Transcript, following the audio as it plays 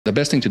the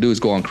best thing to do is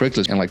go on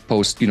Craigslist and like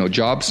post,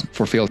 jobs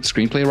for failed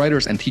screenplay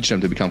writers and teach them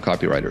to become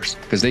copywriters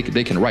because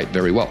they can write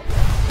very well.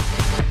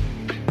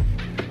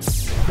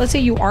 Let's say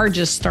you are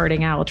just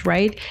starting out,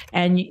 right?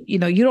 And you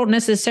don't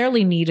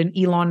necessarily need an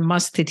Elon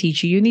Musk to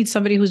teach you. You need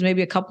somebody who's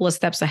maybe a couple of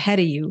steps ahead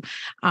of you.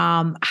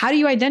 How do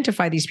you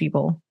identify these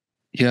people?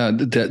 Yeah,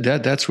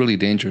 that's really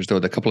dangerous though.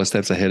 The couple of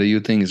steps ahead of you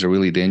thing is a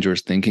really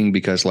dangerous thinking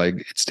because like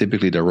it's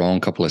typically the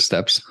wrong couple of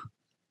steps.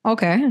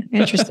 Okay,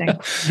 interesting.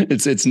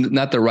 It's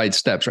not the right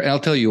steps, right? I'll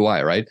tell you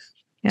why, right?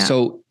 Yeah.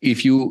 So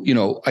if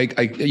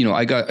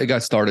I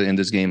got started in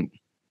this game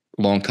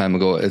a long time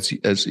ago,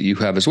 as you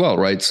have as well,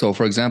 right? So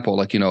for example,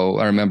 like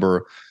I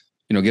remember,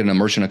 getting a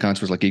merchant account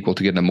was like equal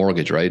to getting a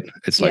mortgage, right?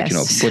 It's like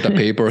yes. Put the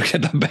paper,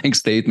 get the bank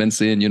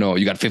statements in. You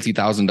got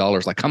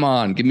 $50,000. Like, come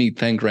on, give me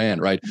 10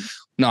 grand, right?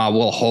 No,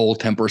 we'll hold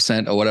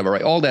 10% or whatever,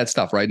 right? All that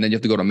stuff, right? And then you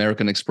have to go to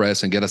American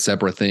Express and get a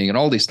separate thing and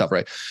all these stuff,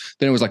 right?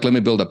 Then it was like, let me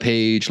build a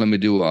page, let me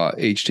do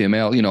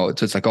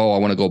HTML. It's like, oh, I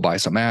want to go buy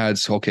some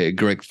ads. Okay,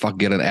 great.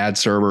 Get an ad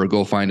server,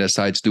 go find a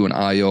sites, do an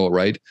IO,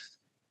 right?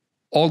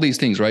 All these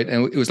things, right?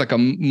 And it was like a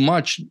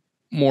much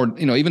more,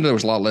 even though there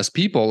was a lot less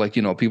people, like,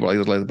 people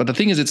like, but the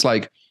thing is, it's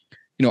like,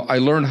 I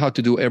learned how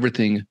to do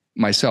everything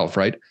myself,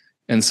 right?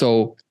 And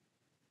so,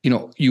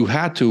 you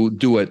had to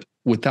do it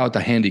without the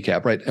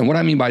handicap, right? And what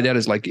I mean by that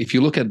is like, if you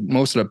look at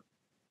most of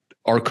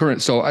our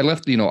current, so I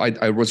left,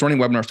 I was running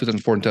webinars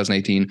 2004 and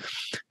 2018,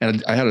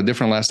 and I had a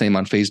different last name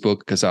on Facebook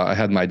because I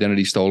had my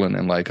identity stolen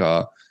and like,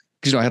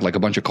 because I had like a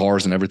bunch of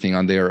cars and everything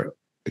on there,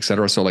 et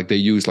cetera. So like they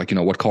used like,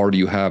 what car do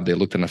you have? They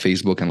looked on the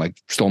Facebook and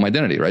like stole my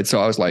identity, right?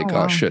 So I was like,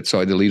 oh shit. So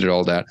I deleted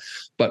all that.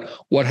 But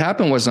what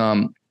happened was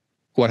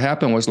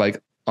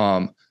like,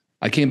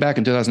 I came back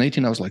in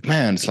 2018. I was like,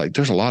 man, it's like,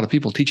 there's a lot of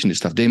people teaching this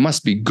stuff. They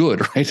must be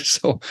good, right?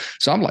 So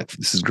I'm like,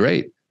 this is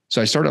great.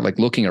 So I started like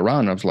looking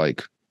around. I was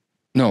like,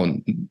 no,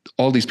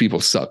 all these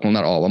people suck. Well,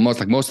 not all.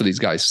 Most of these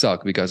guys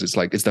suck because it's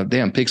like, it's the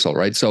damn pixel,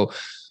 right? So,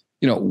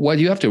 what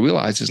you have to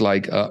realize is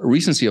like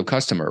recency of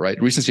customer, right?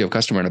 Recency of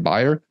customer and a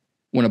buyer.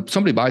 When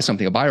somebody buys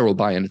something, a buyer will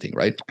buy anything,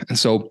 right? And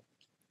so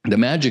the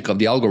magic of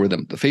the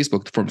algorithm, the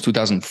Facebook from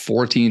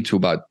 2014 to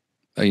about,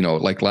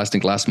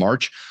 last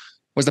March,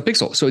 was the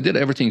pixel. So it did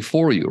everything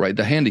for you, right?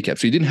 The handicap.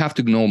 So you didn't have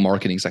to know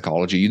marketing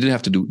psychology. You didn't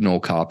have to know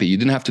copy. You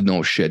didn't have to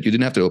know shit. You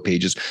didn't have to know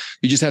pages.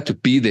 You just had to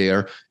be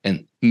there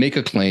and make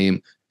a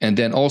claim. And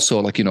then also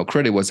like,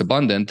 credit was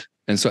abundant.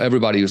 And so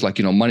everybody was like,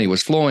 money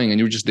was flowing and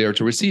you were just there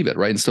to receive it,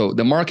 right? And so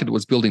the market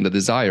was building the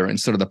desire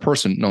instead of the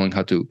person knowing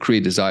how to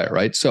create desire,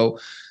 right? So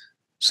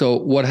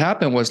what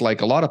happened was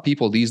like a lot of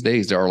people these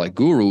days, there are like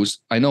gurus.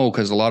 I know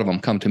because a lot of them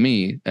come to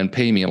me and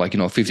pay me like,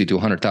 $50,000 to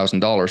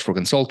 $100,000 for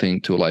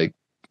consulting to like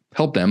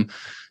help them.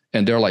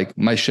 And they're like,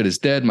 my shit is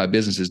dead. My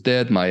business is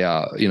dead. My,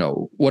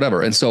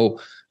 whatever. And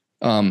so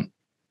the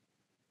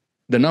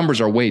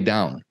numbers are way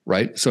down,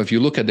 right? So if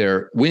you look at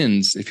their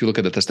wins, if you look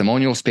at the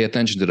testimonials, pay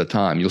attention to the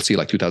time, you'll see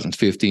like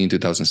 2015,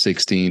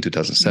 2016,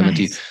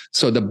 2017. Nice.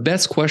 So the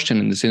best question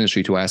in this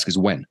industry to ask is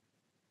when,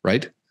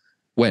 right?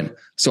 When?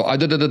 So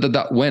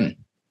when?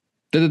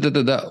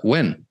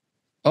 When?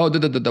 Oh,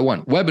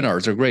 when?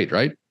 Webinars are great,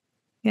 right?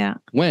 Yeah.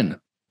 When?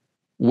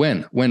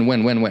 And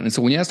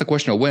so when you ask the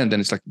question of when,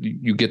 then it's like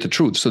you get the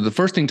truth. So the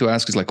first thing to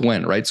ask is like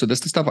when, right? So that's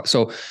the stuff.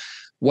 So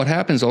what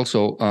happens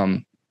also,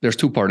 there's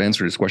two-part answer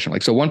to this question.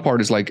 Like, so one part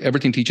is like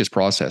everything teaches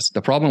process.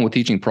 The problem with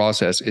teaching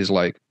process is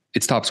like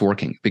it stops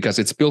working because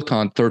it's built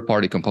on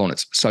third-party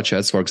components, such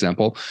as, for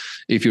example,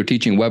 if you're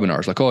teaching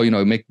webinars, like, oh,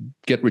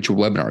 get rich with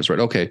webinars, right?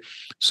 Okay.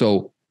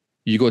 So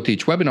you go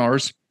teach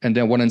webinars, and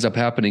then what ends up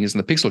happening is in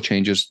the pixel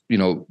changes,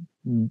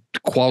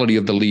 quality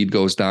of the lead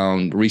goes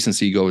down,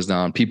 recency goes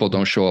down, people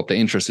don't show up, the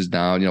interest is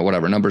down,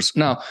 whatever numbers.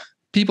 Now,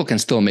 people can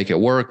still make it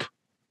work,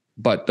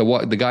 but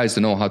the guys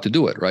that know how to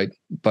do it, right?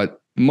 But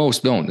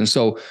most don't. And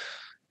so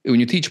when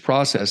you teach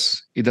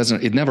process,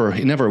 it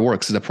never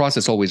works. The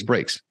process always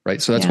breaks,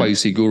 right? So that's why you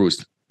see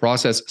gurus,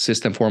 process,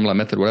 system, formula,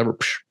 method, whatever,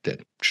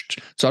 dead.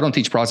 So I don't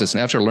teach process.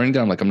 And after learning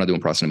that, I'm like, I'm not doing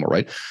process anymore,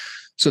 right?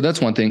 So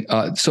that's one thing.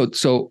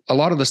 So a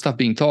lot of the stuff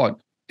being taught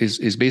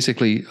is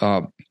basically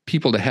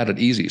people that had it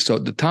easy. So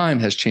the time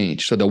has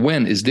changed. So the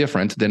when is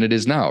different than it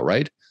is now,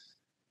 right?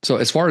 So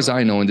as far as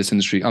I know in this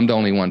industry, I'm the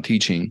only one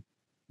teaching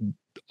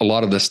a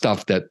lot of the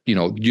stuff that, you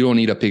don't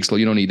need a pixel,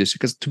 you don't need this.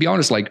 Because to be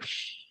honest, like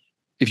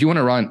if you want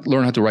to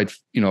learn how to write,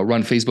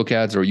 run Facebook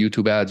ads or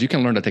YouTube ads, you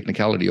can learn the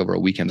technicality over a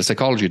weekend. The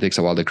psychology takes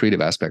a while, the creative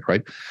aspect,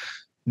 right?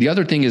 The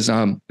other thing is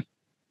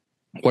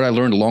what I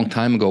learned a long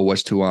time ago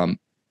was to,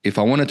 if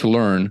I wanted to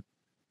learn,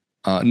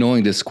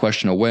 knowing this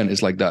question of when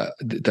is like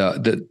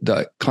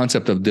the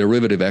concept of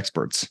derivative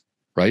experts,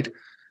 right?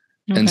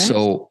 Okay. And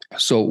so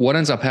what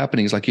ends up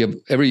happening is like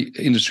every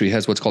industry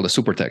has what's called a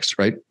super text,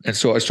 right? And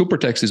so a super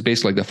text is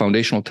basically like the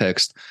foundational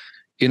text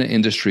in an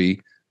industry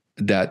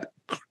that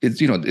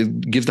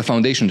it gives the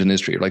foundation to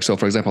industry. Like, so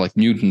for example, like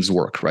Newton's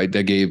work, right?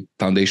 That gave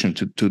foundation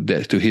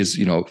to his,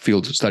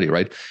 field of study,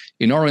 right?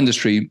 In our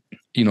industry,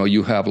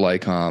 you have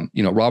like,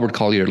 Robert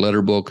Collier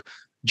letter book,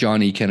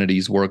 John E.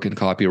 Kennedy's work in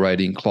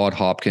copywriting, Claude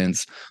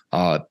Hopkins,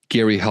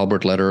 Gary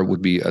Halbert letter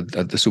would be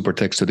the super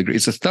text to the degree.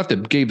 It's the stuff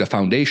that gave the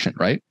foundation,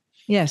 right?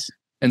 Yes.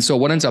 And so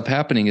what ends up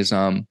happening is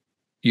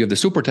you have the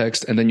super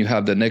text, and then you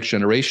have the next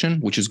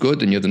generation, which is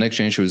good, and you have the next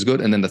generation, which is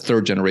good, and then the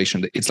third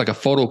generation. It's like a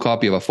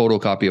photocopy of a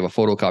photocopy of a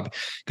photocopy.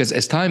 Because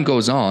as time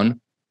goes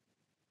on,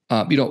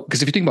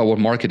 because if you think about what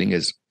marketing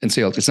is and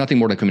sales, it's nothing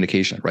more than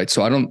communication, right?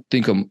 So I don't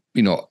think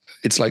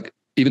it's like,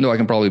 even though I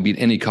can probably beat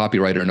any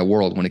copywriter in the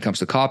world when it comes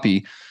to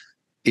copy,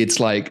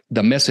 it's like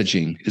the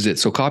messaging is it.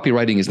 So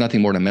copywriting is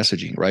nothing more than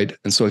messaging, right?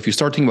 And so if you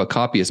start thinking about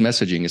copy as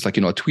messaging, it's like,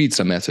 a tweet's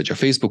a message, a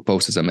Facebook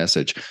post is a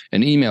message,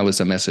 an email is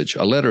a message,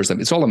 a letter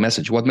it's all a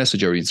message. What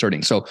message are you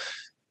inserting? So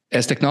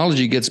as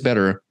technology gets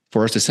better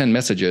for us to send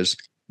messages,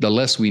 the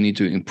less we need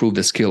to improve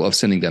the skill of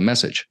sending that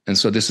message. And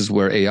so this is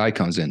where AI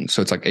comes in.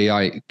 So it's like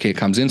AI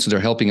comes in, so they're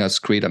helping us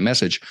create a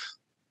message,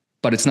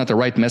 but it's not the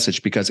right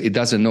message because it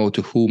doesn't know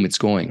to whom it's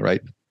going,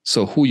 right?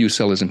 So who you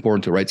sell is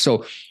important to, right?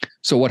 So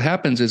what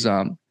happens is,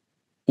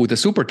 with the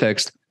super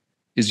text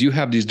is you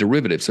have these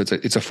derivatives. So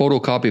it's a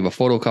photocopy of a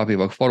photocopy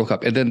of a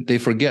photocopy, and then they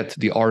forget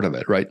the art of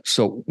it, right?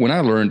 So when I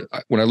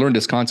learned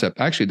this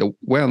concept, actually the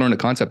way I learned the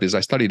concept is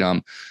I studied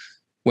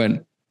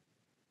when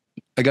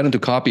I got into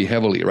copy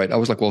heavily, right? I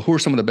was like, well, who are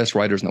some of the best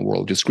writers in the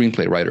world? Just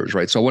screenplay writers,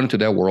 right? So I went into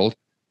that world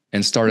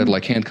and started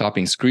like hand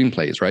copying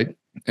screenplays, right?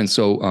 And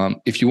so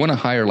if you want to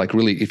hire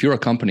if you're a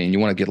company and you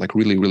want to get like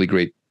really, really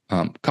great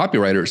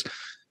copywriters,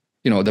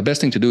 the best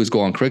thing to do is go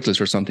on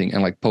Craigslist or something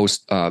and like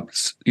post,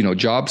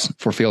 jobs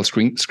for failed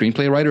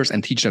screenplay writers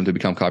and teach them to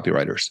become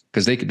copywriters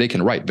because they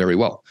can write very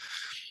well.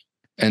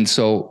 And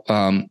so,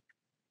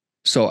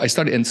 I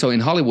started, and so in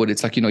Hollywood,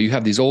 it's like, you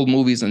have these old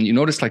movies and you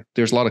notice like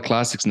there's a lot of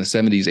classics in the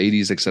 70s,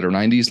 80s, et cetera,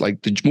 90s,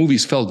 like the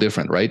movies felt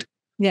different, right?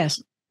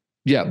 Yes.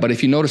 Yeah. But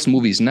if you notice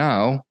movies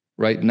now,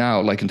 right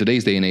now, like in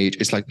today's day and age,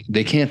 it's like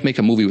they can't make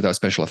a movie without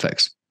special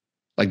effects.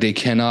 Like they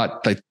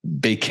cannot.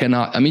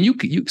 I mean,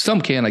 you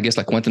some can, I guess,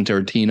 like Quentin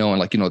Tarantino and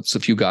like, it's a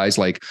few guys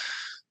like,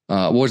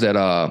 what was that?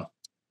 What are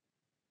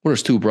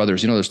those two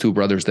brothers? There's two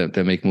brothers that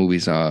make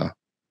movies.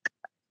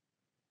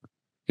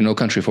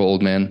 Country for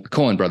Old Men,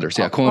 Coen brothers.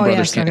 Yeah, Coen brothers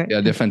yes, can. okay.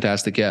 Yeah, they're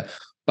fantastic. Yeah,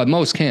 but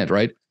most can't,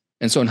 right?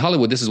 And so in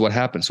Hollywood, this is what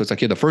happens. So it's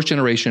like, the first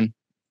generation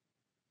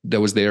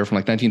that was there from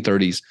like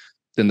 1930s.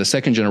 Then the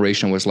second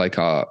generation was like,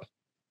 I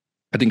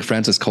think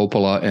Francis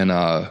Coppola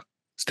and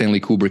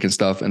Stanley Kubrick and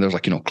stuff. And there's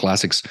like,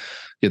 classics,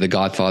 The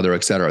Godfather,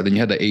 et cetera. Then you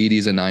had the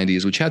 80s and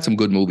 90s, which had some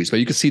good movies, but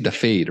you could see the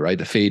fade, right?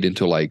 The fade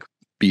into like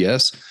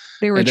BS.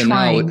 They were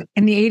trying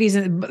in the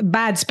 80s,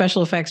 bad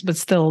special effects, but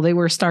still they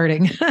were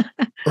starting.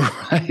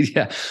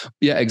 Right.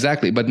 Yeah,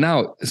 exactly. But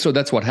now, so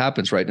that's what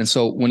happens, right? And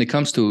so when it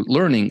comes to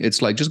learning,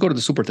 it's like, just go to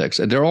the super text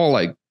and they're all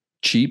like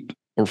cheap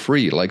or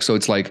free. Like, so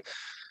it's like,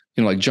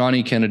 like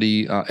Johnny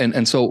Kennedy.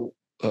 And so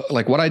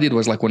like what I did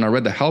was like, when I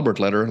read the Halbert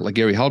letter, like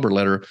Gary Halbert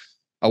letter,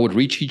 I would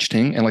read each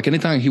thing. And like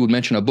anytime he would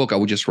mention a book, I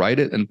would just write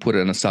it and put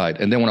it on the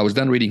side. And then when I was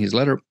done reading his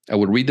letter, I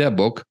would read that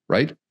book,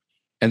 right?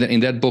 And then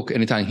in that book,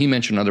 anytime he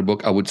mentioned another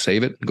book, I would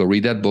save it, go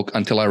read that book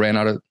until I ran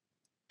out of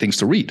things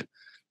to read.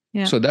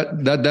 Yeah. So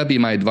that'd be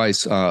my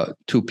advice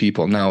to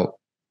people. Now,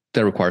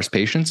 that requires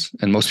patience,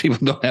 and most people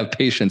don't have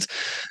patience.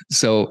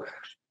 So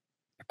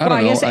I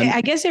don't know.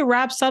 I guess it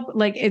wraps up,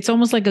 like it's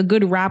almost like a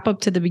good wrap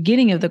up to the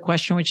beginning of the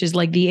question, which is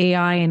like the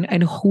AI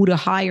and who to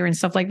hire and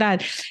stuff like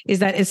that. Is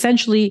that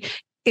essentially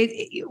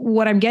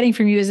what I'm getting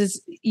from you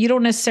is you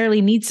don't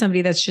necessarily need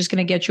somebody that's just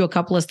going to get you a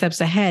couple of steps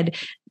ahead.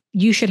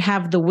 You should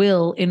have the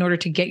will in order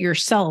to get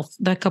yourself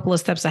that couple of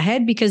steps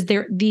ahead, because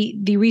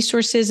the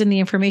resources and the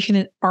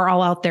information are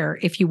all out there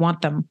if you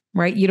want them,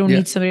 right? You don't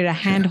need somebody to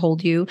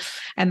handhold you.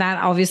 And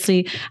that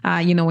obviously,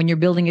 when you're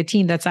building a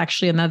team, that's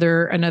actually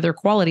another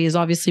quality, is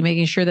obviously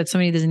making sure that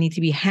somebody doesn't need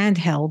to be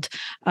handheld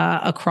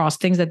across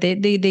things, that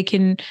they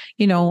can,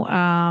 be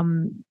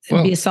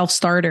a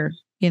self-starter,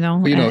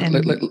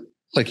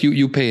 Like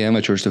you pay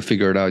amateurs to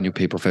figure it out and you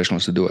pay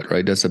professionals to do it,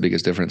 right? That's the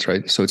biggest difference,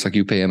 right? So it's like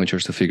you pay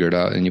amateurs to figure it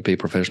out and you pay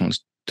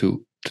professionals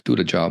to do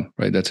the job,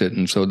 right? That's it.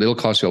 And so it'll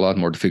cost you a lot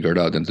more to figure it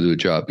out than to do the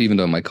job, even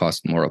though it might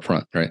cost more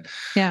upfront, right?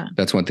 Yeah.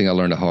 That's one thing I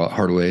learned the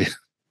hard way.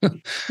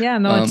 Yeah,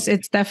 no,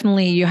 it's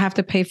definitely, you have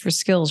to pay for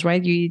skills,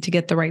 right? To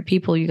get the right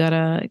people, you got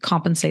to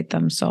compensate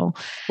them. So,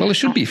 well, it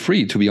should be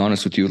free, to be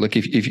honest with you. Like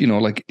if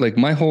like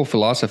my whole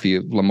philosophy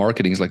of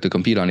marketing is like to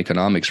compete on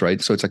economics, right?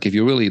 So it's like, if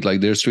you really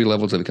like, there's 3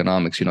 levels of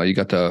economics. You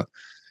got the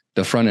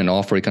front and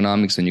offer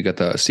economics, and you got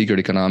the secret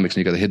economics,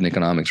 and you got the hidden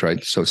economics,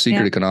 right? So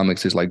secret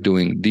economics is like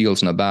doing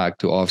deals in the back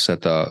to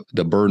offset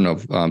the burden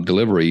of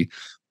delivery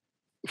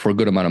for a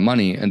good amount of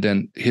money. And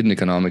then hidden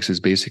economics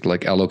is basically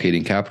like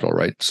allocating capital,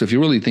 right? So if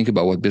you really think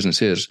about what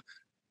business is,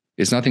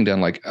 it's nothing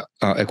than like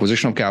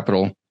acquisition of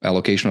capital,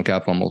 allocation of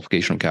capital,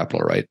 multiplication of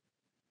capital, right?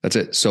 That's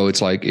it. So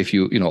it's like, if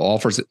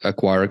offers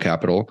acquire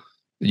capital,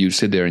 you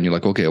sit there and you're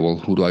like, okay, well,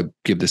 who do I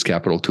give this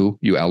capital to?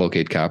 You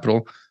allocate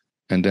capital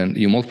and then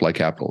you multiply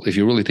capital. If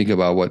you really think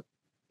about what,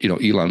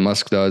 Elon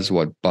Musk does,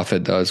 what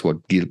Buffett does, what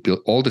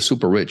all the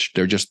super rich,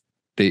 they're just,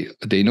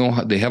 they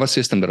know they have a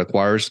system that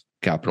acquires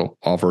capital,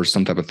 offers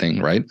some type of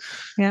thing, right?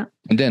 Yeah.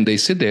 And then they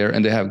sit there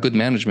and they have good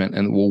management.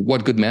 And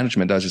what good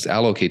management does is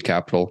allocate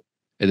capital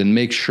and then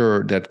make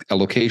sure that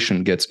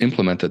allocation gets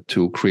implemented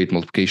to create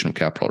multiplication of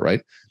capital,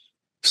 right?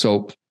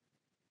 So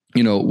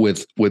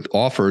with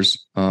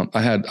offers,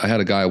 I had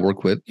a guy I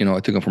work with, I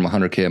took him from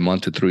 100K a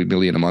month to 3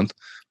 million a month.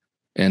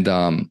 And,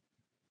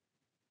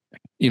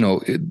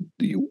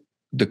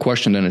 the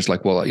question then is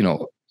like,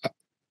 well,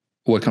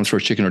 what comes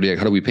first, chicken or the egg?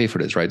 How do we pay for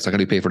this? Right. It's like, how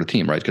do you pay for the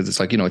team? Right. Cause it's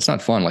like, it's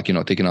not fun. Like,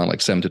 taking on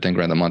like 7 to 10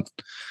 grand a month,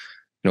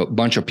 a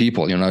bunch of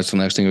people, so the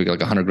next thing we get like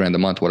 100 grand a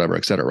month, whatever,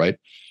 et cetera. Right.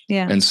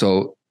 Yeah. And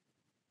so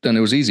then it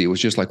was easy. It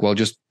was just like, well,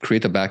 just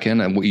create the back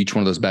end, and each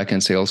one of those back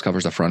end sales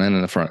covers the front end,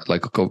 and the front,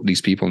 like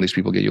these people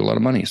get you a lot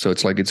of money. So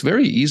it's like, it's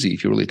very easy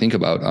if you really think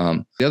about.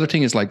 The other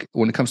thing is like,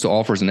 when it comes to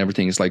offers and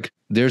everything, is like,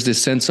 there's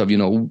this sense of,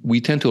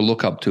 we tend to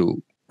look up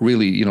to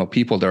really,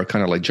 people that are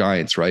kind of like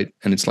giants, right?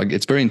 And it's like,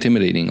 it's very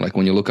intimidating. Like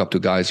when you look up to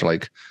guys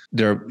like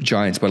they're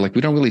giants, but like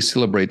we don't really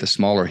celebrate the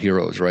smaller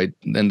heroes, right?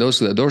 And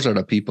those are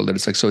the people that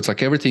it's like, so it's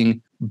like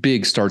everything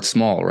big starts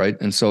small, right?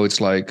 And so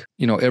it's like,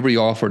 every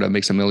offer that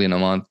makes $1 million a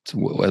month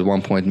at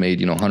one point made,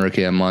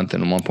 100K a month,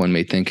 and at one point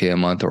made 10K a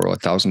month or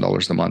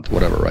 $1,000 a month,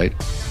 whatever, right?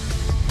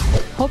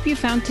 Hope you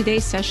found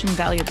today's session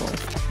valuable.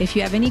 If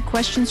you have any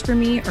questions for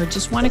me or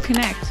just want to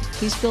connect,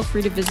 please feel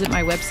free to visit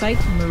my website,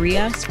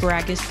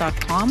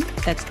 mariasparagis.com.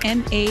 That's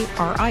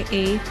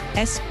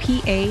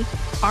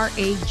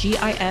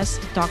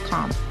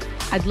MariaSparagis.com.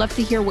 I'd love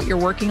to hear what you're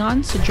working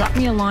on, so drop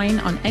me a line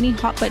on any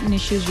hot button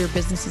issues your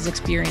business is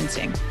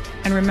experiencing.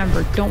 And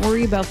remember, don't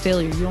worry about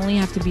failure. You only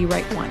have to be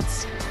right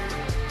once.